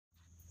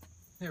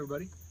Hey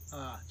everybody,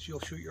 She'll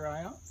Shoot Your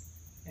Eye Out,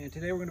 and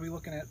today we're going to be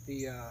looking at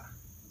the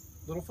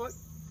LittleFoot.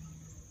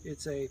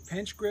 It's a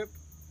pinch grip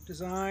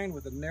design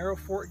with a narrow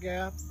fork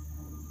gap.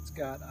 It's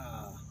got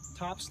a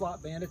top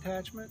slot band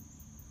attachment.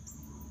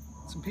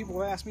 Some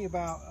people have asked me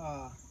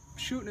about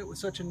shooting it with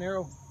such a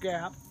narrow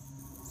gap,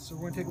 so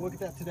we're going to take a look at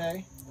that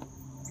today.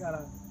 Got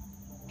a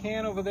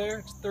can over there,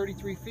 it's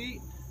 33 feet.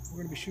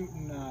 We're going to be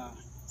shooting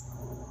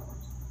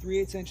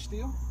 3/8 inch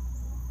steel,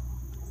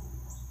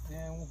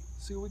 and we'll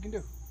see what we can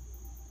do.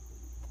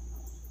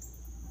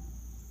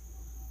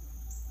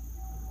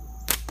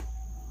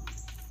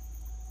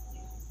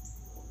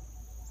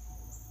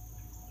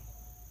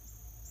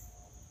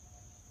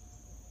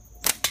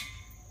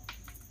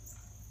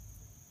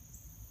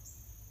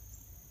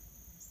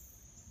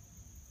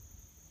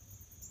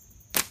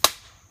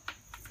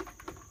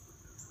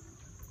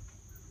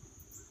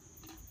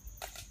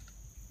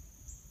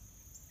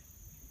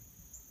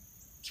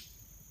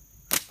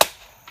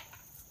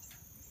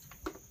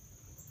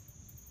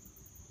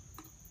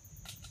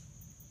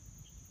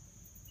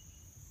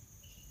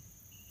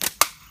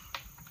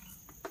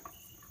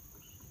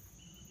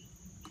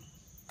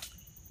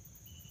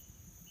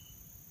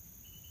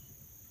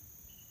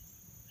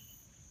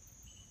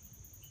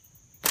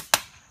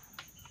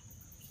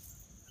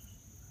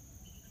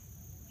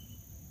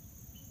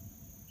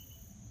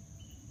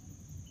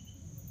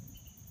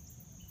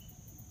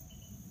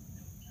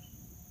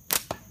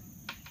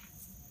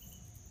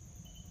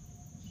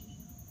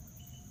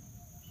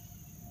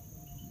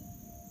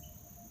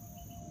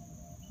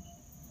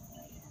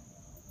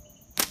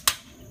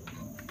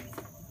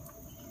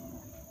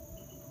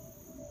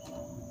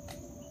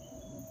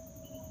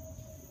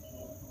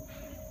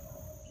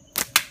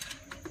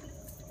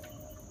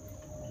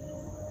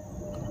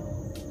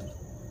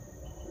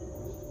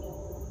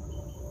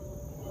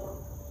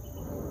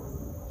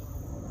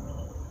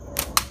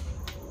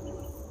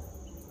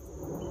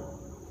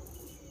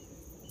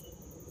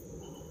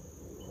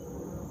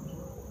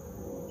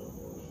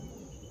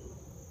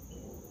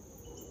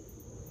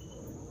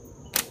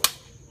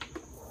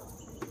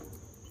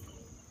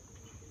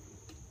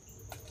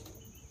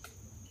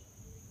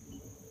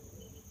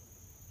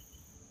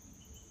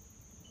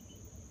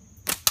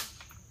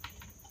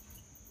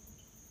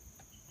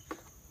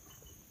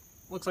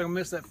 Looks like I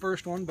missed that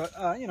first one, but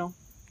you know,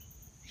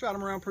 shot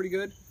him around pretty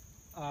good.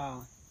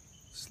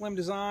 Slim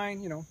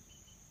design, you know,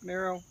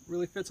 narrow,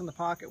 really fits in the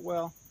pocket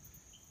well,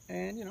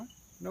 and you know,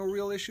 no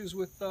real issues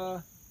with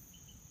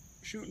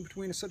shooting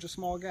between such a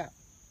small gap.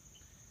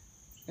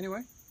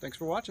 Anyway, thanks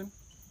for watching.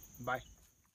 Bye.